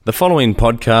The following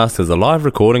podcast is a live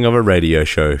recording of a radio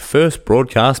show first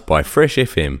broadcast by Fresh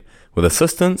FM with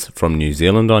assistance from New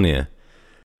Zealand On Air.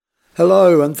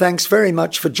 Hello, and thanks very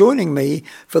much for joining me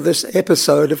for this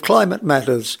episode of Climate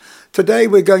Matters. Today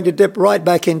we're going to dip right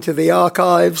back into the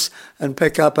archives and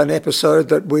pick up an episode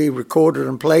that we recorded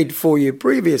and played for you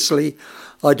previously.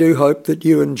 I do hope that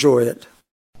you enjoy it.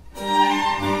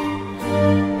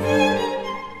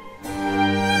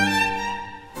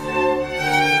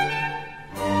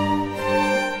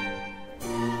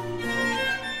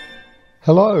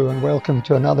 Hello and welcome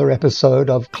to another episode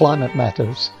of Climate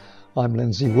Matters. I'm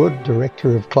Lindsay Wood,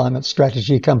 Director of Climate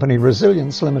Strategy Company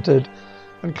Resilience Limited,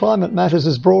 and Climate Matters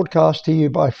is broadcast to you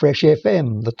by Fresh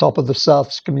FM, the top of the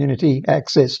South's community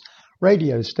access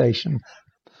radio station.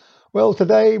 Well,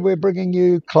 today we're bringing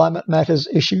you Climate Matters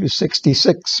issue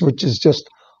 66, which is just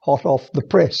hot off the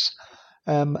press.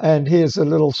 And here's a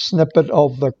little snippet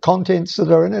of the contents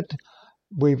that are in it.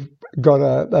 We've got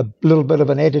a little bit of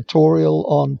an editorial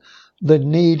on the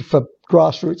need for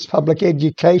grassroots public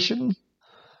education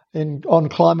on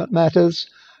climate matters.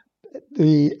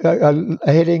 The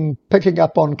heading picking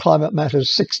up on Climate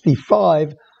Matters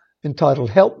 65, entitled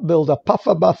Help Build a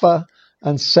Puffer Buffer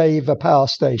and Save a Power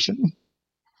Station.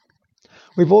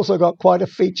 We've also got quite a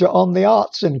feature on the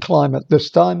arts in climate this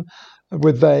time,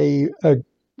 with a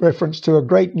reference to a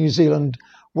great New Zealand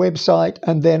website,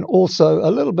 and then also a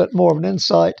little bit more of an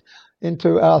insight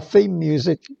into our theme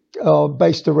music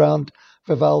based around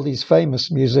Vivaldi's famous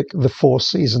music, The Four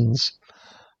Seasons.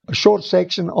 A short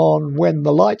section on when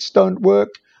the lights don't work.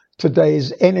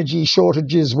 Today's energy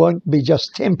shortages won't be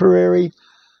just temporary.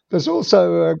 There's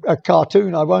also a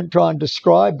cartoon I won't try and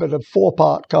describe, but a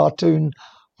 4-part cartoon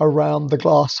around the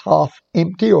glass half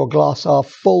empty or glass half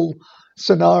full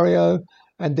scenario.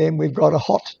 And then we've got a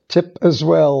hot tip as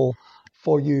well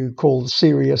for you called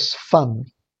Serious Fun.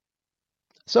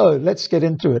 So let's get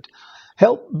into it.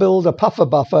 Help build a puffer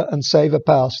buffer and save a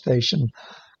power station.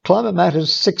 Climate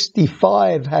Matters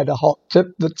 65 had a hot tip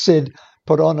that said,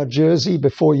 put on a jersey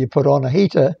before you put on a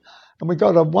heater. And we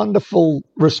got a wonderful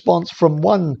response from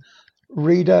one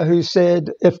reader who said,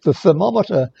 if the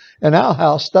thermometer in our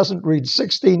house doesn't read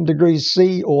 16 degrees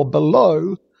C or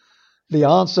below, the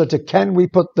answer to can we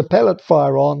put the pellet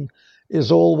fire on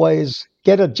is always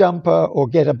get a jumper or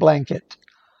get a blanket.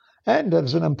 And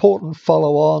as an important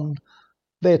follow-on,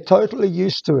 they're totally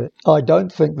used to it. I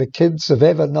don't think the kids have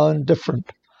ever known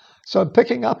different. So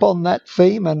picking up on that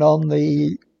theme and on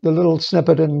the little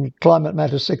snippet in Climate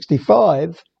Matter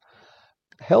 65,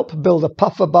 help build a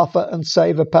puffer buffer and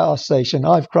save a power station.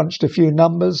 I've crunched a few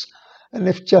numbers, and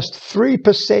if just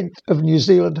 3% of New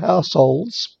Zealand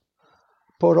households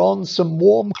put on some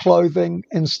warm clothing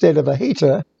instead of a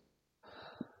heater,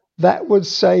 that would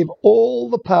save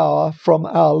all the power from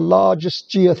our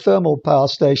largest geothermal power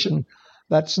station.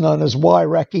 That's known as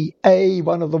Wairaki A,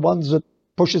 one of the ones that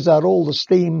pushes out all the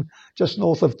steam just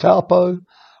north of Taupo.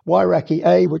 Wairaki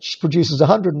A, which produces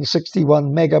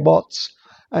 161 megawatts.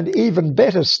 And even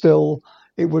better still,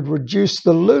 it would reduce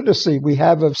the lunacy we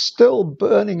have of still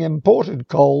burning imported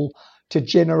coal to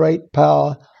generate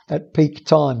power at peak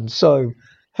times. So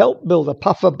help build a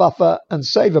puffer buffer and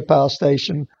save a power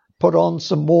station. Put on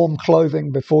some warm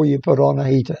clothing before you put on a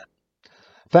heater.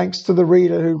 Thanks to the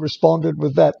reader who responded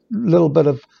with that little bit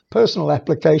of personal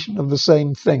application of the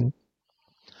same thing.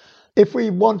 If we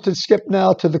want to skip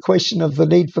now to the question of the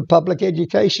need for public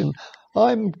education,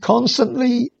 I'm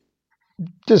constantly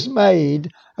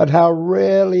dismayed at how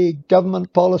rarely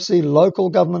government policy, local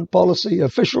government policy,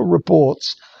 official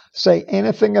reports say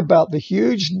anything about the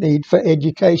huge need for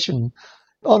education.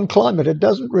 On climate, it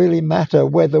doesn't really matter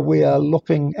whether we are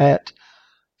looking at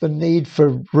the need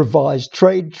for revised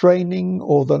trade training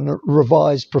or the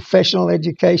revised professional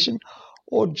education,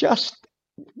 or just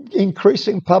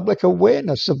increasing public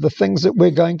awareness of the things that we're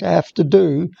going to have to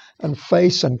do and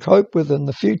face and cope with in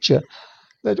the future.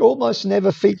 That almost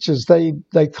never features.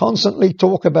 They constantly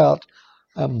talk about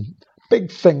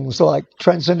big things like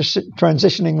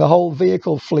transitioning the whole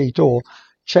vehicle fleet or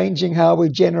changing how we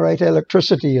generate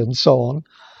electricity and so on.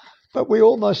 But we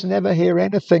almost never hear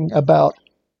anything about,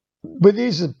 with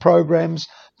these programs,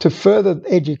 to further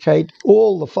educate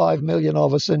all the 5 million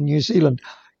of us in New Zealand.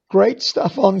 Great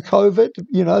stuff on COVID.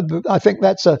 You know, I think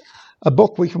that's a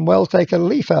book we can well take a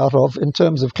leaf out of in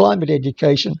terms of climate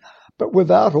education, but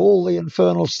without all the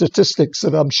infernal statistics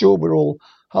that I'm sure we're all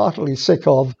heartily sick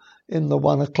of in the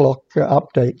 1 o'clock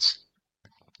updates.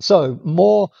 So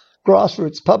more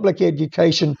grassroots public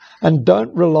education, and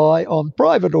don't rely on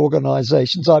private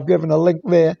organisations. I've given a link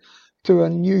there to a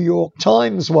New York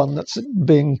Times one that's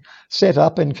being set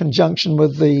up in conjunction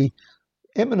with the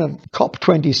imminent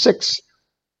COP26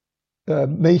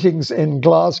 meetings in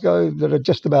Glasgow that are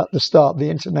just about to start, the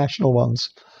international ones.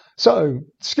 So,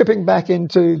 skipping back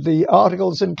into the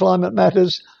articles in Climate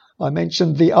Matters, I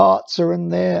mentioned the arts are in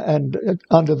there, and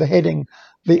under the heading,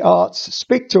 The Arts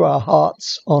Speak to Our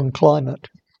Hearts on Climate.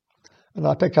 And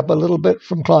I pick up a little bit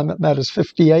from Climate Matters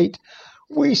 58.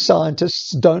 We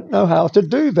scientists don't know how to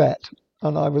do that.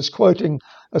 And I was quoting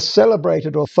a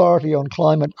celebrated authority on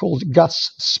climate called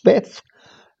Gus Speth,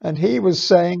 and he was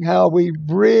saying how we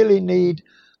really need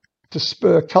to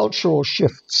spur cultural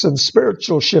shifts and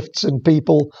spiritual shifts in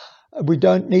people. We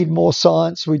don't need more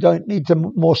science. We don't need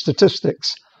more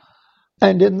statistics.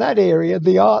 And in that area,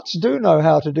 the arts do know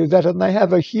how to do that, and they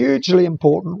have a hugely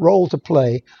important role to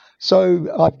play. So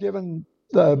I've given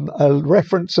a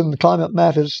reference in Climate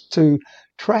Matters to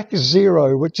Track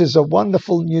Zero, which is a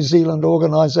wonderful New Zealand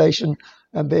organisation,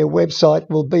 and their website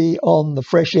will be on the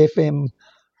Fresh FM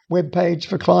webpage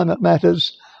for Climate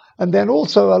Matters. And then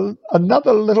also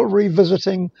another little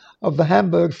revisiting of the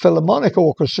Hamburg Philharmonic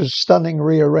Orchestra's stunning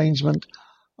rearrangement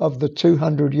of the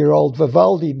 200-year-old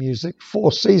Vivaldi music,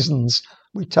 Four Seasons.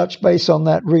 We touched base on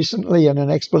that recently in an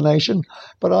explanation,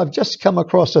 but I've just come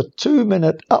across a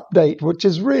 2-minute update, which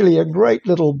is really a great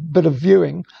little bit of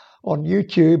viewing on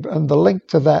YouTube, and the link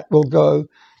to that will go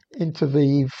into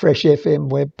the Fresh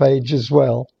FM webpage as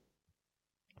well.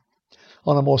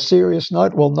 On a more serious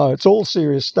note, well, no, it's all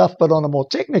serious stuff, but on a more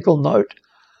technical note,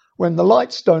 when the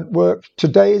lights don't work,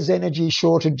 today's energy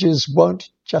shortages won't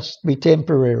just be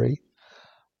temporary.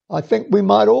 I think we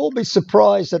might all be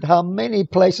surprised at how many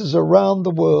places around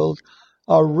the world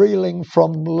are reeling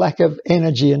from lack of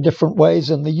energy in different ways.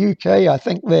 In the UK, I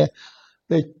think they're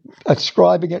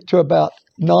ascribing it to about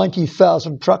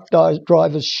 90,000 truck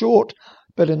drivers short,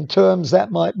 but in terms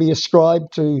that might be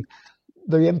ascribed to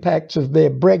the impact of their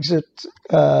Brexit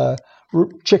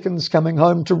chickens coming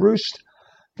home to roost.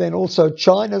 Then also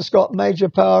China's got major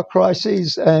power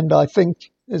crises, and I think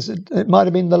it might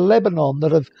have been the Lebanon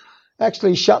that have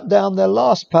actually shut down their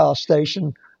last power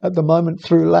station at the moment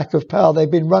through lack of power.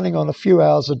 They've been running on a few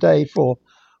hours a day for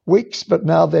weeks, but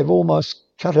now they've almost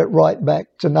cut it right back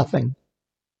to nothing.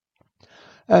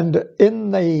 And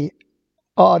in the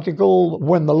article,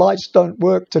 when the lights don't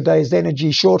work, today's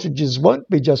energy shortages won't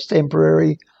be just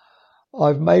temporary,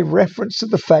 I've made reference to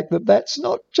the fact that that's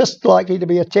not just likely to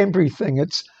be a temporary thing.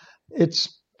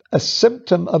 It's a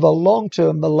symptom of a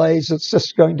long-term malaise that's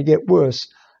just going to get worse.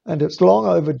 And it's long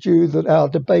overdue that our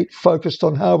debate focused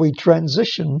on how we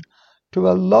transition to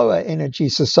a lower energy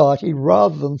society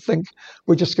rather than think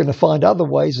we're just going to find other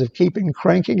ways of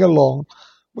cranking along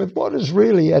with what is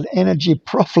really an energy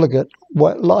profligate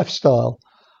lifestyle.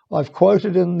 I've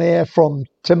quoted in there from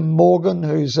Tim Morgan,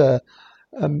 who's an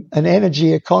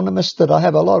energy economist that I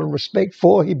have a lot of respect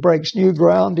for. He breaks new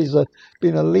ground. He's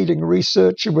been a leading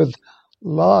researcher with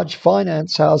large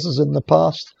finance houses in the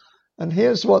past. And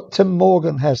here's what Tim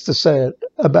Morgan has to say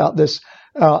about this.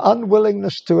 Our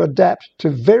unwillingness to adapt to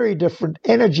very different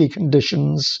energy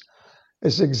conditions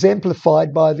is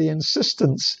exemplified by the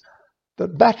insistence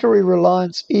that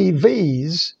battery-reliant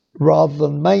EVs, rather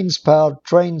than mains-powered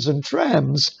trains and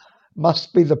trams,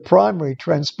 must be the primary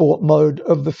transport mode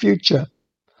of the future.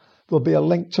 There'll be a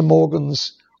link to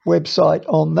Morgan's website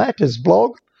on that, his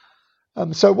blog.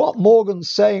 So what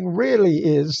Morgan's saying really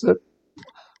is that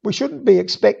we shouldn't be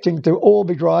expecting to all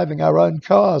be driving our own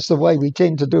cars the way we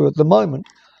tend to do at the moment.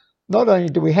 Not only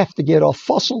do we have to get off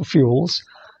fossil fuels,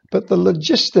 but the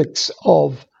logistics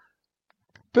of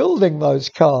building those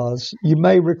cars. You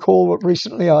may recall that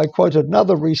recently I quoted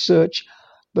another research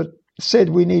that said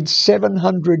we need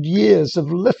 700 years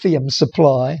of lithium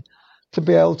supply to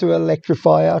be able to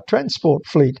electrify our transport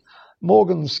fleet.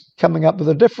 Morgan's coming up with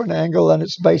a different angle, and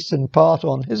it's based in part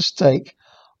on his take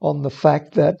on the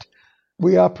fact that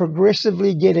we are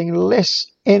progressively getting less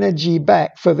energy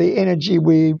back for the energy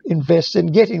we invest in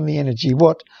getting the energy,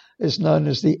 what is known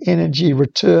as the energy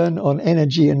return on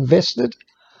energy invested.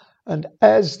 And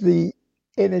as the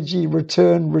energy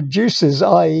return reduces,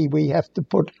 i.e. we have to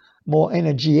put more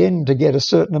energy in to get a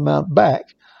certain amount back,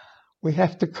 we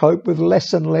have to cope with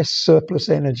less and less surplus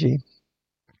energy.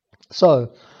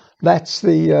 So that's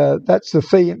the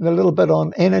theme, a little bit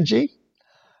on energy.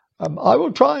 I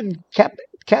will try and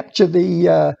capture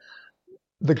the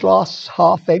glass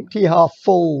half empty, half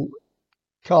full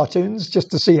cartoons just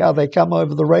to see how they come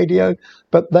over the radio,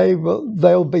 but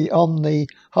they'll be on the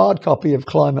hard copy of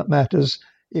Climate Matters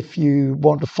if you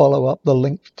want to follow up the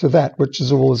link to that, which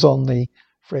is always on the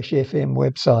Fresh FM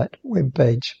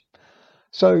webpage.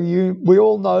 So we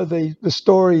all know the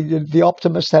story. The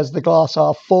optimist has the glass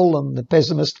half full and the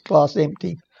pessimist glass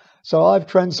empty. So I've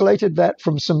translated that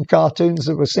from some cartoons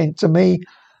that were sent to me,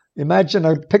 Imagine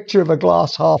a picture of a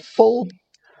glass half full,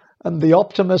 and the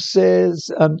optimist says,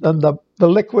 and the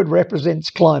liquid represents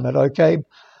climate, okay?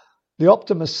 The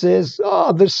optimist says,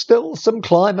 there's still some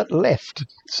climate left.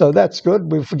 So that's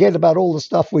good. We forget about all the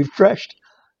stuff we've trashed.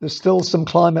 There's still some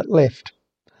climate left.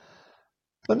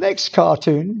 The next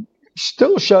cartoon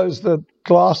still shows the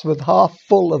glass with half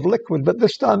full of liquid, but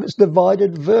this time it's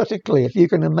divided vertically. If you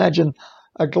can imagine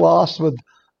a glass with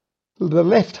the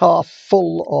left half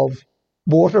full of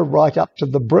water right up to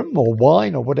the brim, or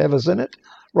wine or whatever's in it,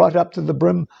 right up to the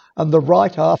brim, and the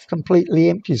right half completely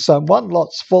empty. So one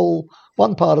lot's full,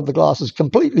 one part of the glass is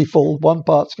completely full, one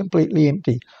part's completely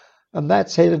empty. And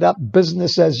that's headed up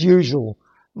business as usual.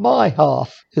 My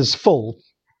half is full.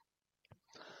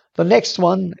 The next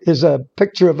one is a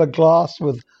picture of a glass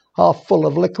with half full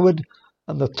of liquid,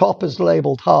 and the top is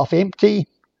labelled half empty,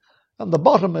 and the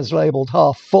bottom is labelled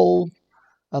half full,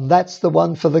 and that's the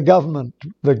one for the government.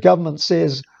 The government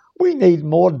says we need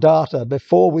more data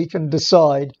before we can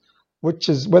decide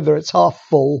whether it's half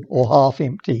full or half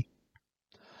empty.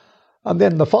 And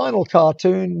then the final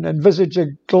cartoon, envisage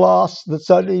a glass that's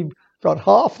only got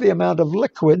half the amount of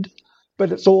liquid,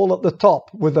 but it's all at the top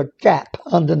with a gap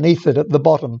underneath it at the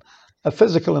bottom. A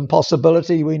physical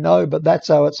impossibility, we know, but that's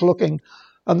how it's looking.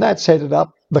 And that's headed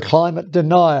up the climate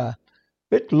denier.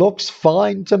 It looks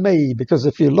fine to me, because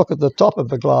if you look at the top of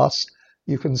the glass,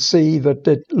 you can see that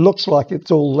it looks like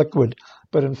it's all liquid,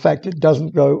 but in fact it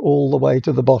doesn't go all the way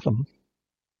to the bottom.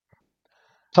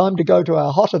 Time to go to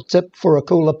our hotter tip for a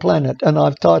cooler planet, and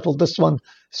I've titled this one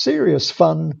Serious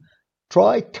Fun,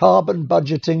 Try Carbon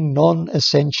Budgeting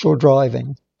Non-Essential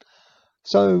Driving.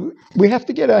 So we have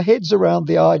to get our heads around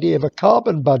the idea of a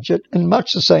carbon budget in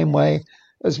much the same way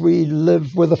as we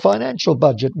live with a financial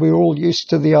budget. We're all used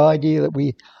to the idea that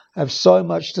we have so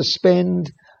much to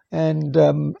spend, and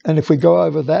if we go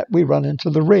over that, we run into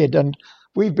the red. And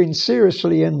we've been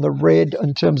seriously in the red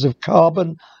in terms of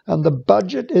carbon, and the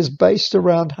budget is based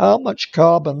around how much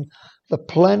carbon the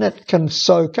planet can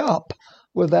soak up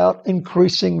without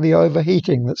increasing the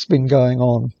overheating that's been going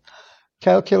on.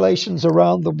 Calculations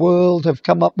around the world have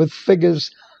come up with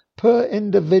figures per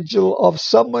individual of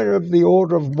somewhere of the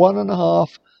order of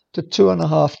 1.5 to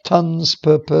 2.5 tons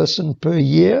per person per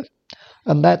year.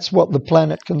 And that's what the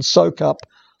planet can soak up,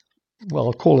 well,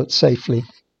 I'll call it safely.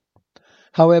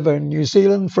 However, in New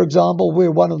Zealand, for example,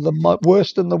 we're one of the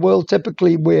worst in the world.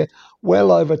 Typically, we're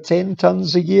well over 10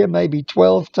 tons a year, maybe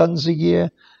 12 tons a year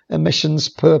emissions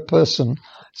per person.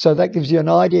 So that gives you an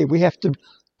idea. We have to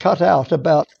cut out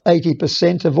about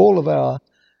 80% of all of our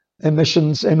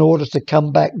emissions in order to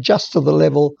come back just to the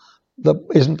level that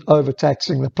isn't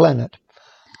overtaxing the planet.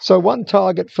 So one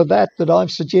target for that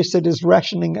I've suggested is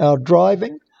rationing our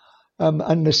driving,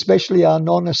 and especially our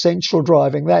non-essential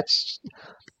driving. That's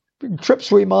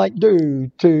trips we might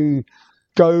do to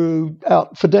go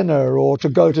out for dinner, or to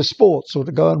go to sports, or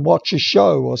to go and watch a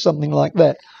show or something like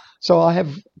that. So I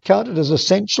have counted as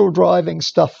essential driving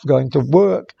stuff going to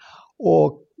work,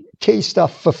 or key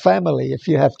stuff for family if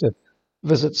you have to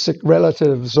visit sick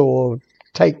relatives or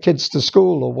take kids to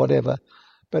school or whatever.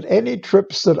 But any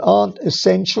trips that aren't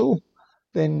essential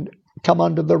then come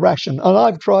under the ration. And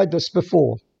I've tried this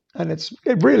before, and it's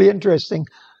really interesting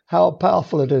how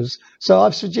powerful it is. So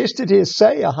I've suggested here,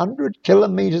 say 100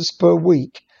 kilometers per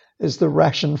week is the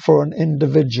ration for an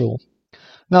individual.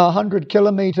 Now, 100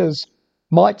 kilometers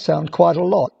might sound quite a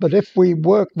lot, but if we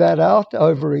work that out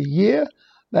over a year,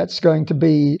 that's going to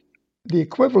be the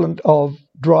equivalent of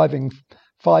driving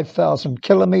 5,000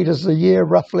 kilometers a year,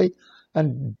 roughly.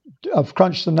 And I've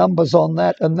crunched the numbers on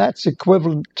that, and that's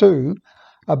equivalent to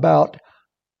about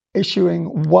issuing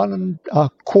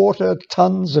 1.25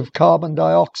 tons of carbon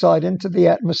dioxide into the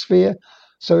atmosphere.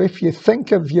 So if you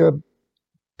think of your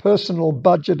personal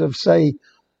budget of, say,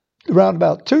 around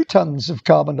about 2 tons of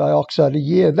carbon dioxide a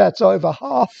year, that's over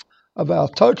half of our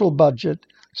total budget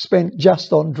spent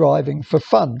just on driving for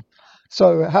fun.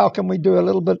 So how can we do a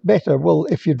little bit better? Well,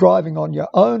 if you're driving on your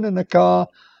own in a car,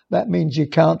 that means you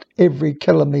count every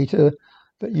kilometre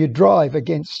that you drive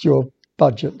against your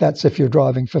budget. That's if you're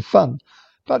driving for fun.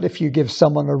 But if you give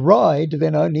someone a ride,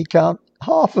 then only count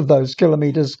half of those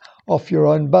kilometres off your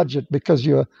own budget, because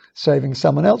you're saving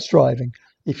someone else driving.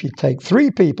 If you take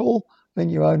 3 people, then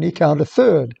you only count a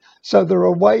third. So there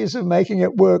are ways of making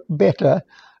it work better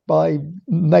by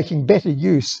making better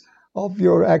use of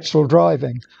your actual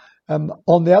driving.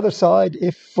 On the other side,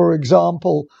 if, for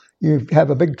example, you have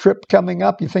a big trip coming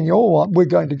up, you think, oh, we're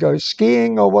going to go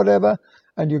skiing or whatever,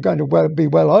 and you're going to be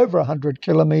well over 100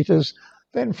 kilometres,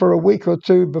 then for a week or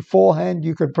two beforehand,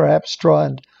 you could perhaps try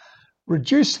and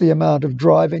reduce the amount of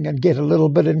driving and get a little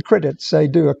bit in credit. Say,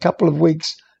 do a couple of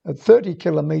weeks at 30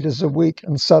 kilometres a week,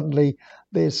 and suddenly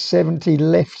there's 70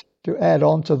 left to add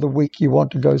on to the week you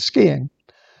want to go skiing.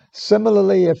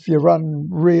 Similarly, if you run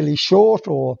really short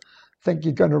or think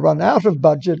you're going to run out of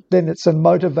budget, then it's a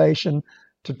motivation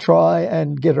to try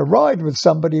and get a ride with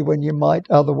somebody when you might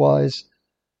otherwise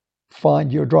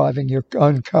find you're driving your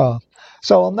own car.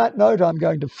 So on that note, I'm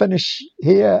going to finish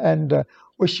here and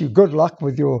wish you good luck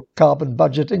with your carbon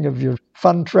budgeting of your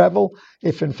fun travel,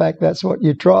 if in fact that's what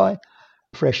you try.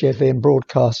 Fresh FM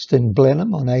broadcasts in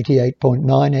Blenheim on 88.9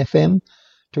 FM,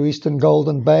 to Eastern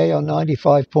Golden Bay on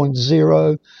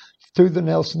 95.0, through the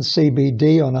Nelson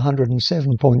CBD on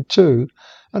 107.2,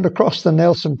 and across the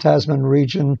Nelson Tasman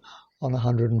region on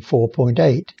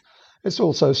 104.8. It's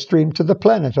also streamed to the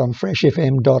planet on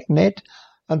freshfm.net,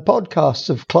 and podcasts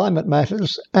of Climate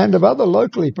Matters and of other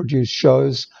locally produced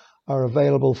shows are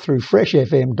available through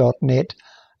freshfm.net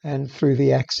and through the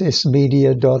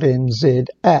accessmedia.nz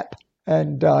app.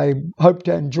 And I hope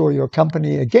to enjoy your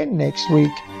company again next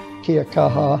week. Kia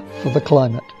kaha for the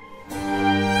climate.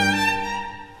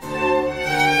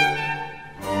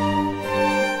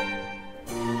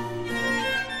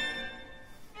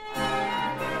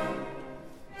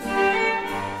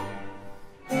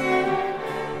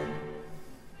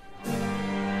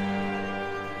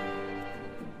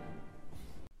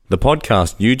 The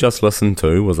podcast you just listened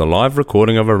to was a live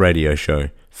recording of a radio show,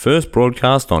 first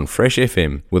broadcast on Fresh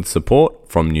FM with support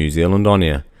from New Zealand On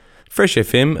Air. Fresh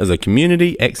FM is a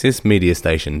community access media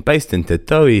station based in Te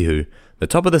Tauihu, the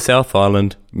top of the South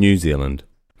Island, New Zealand.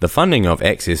 The funding of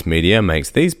Access Media makes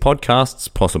these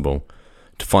podcasts possible.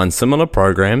 To find similar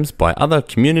programs by other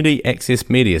community access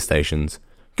media stations,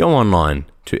 go online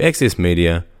to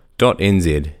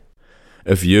accessmedia.nz.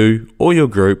 If you or your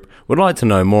group would like to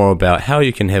know more about how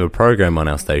you can have a program on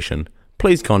our station,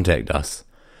 please contact us.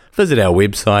 Visit our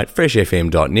website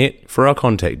freshfm.net for our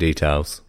contact details.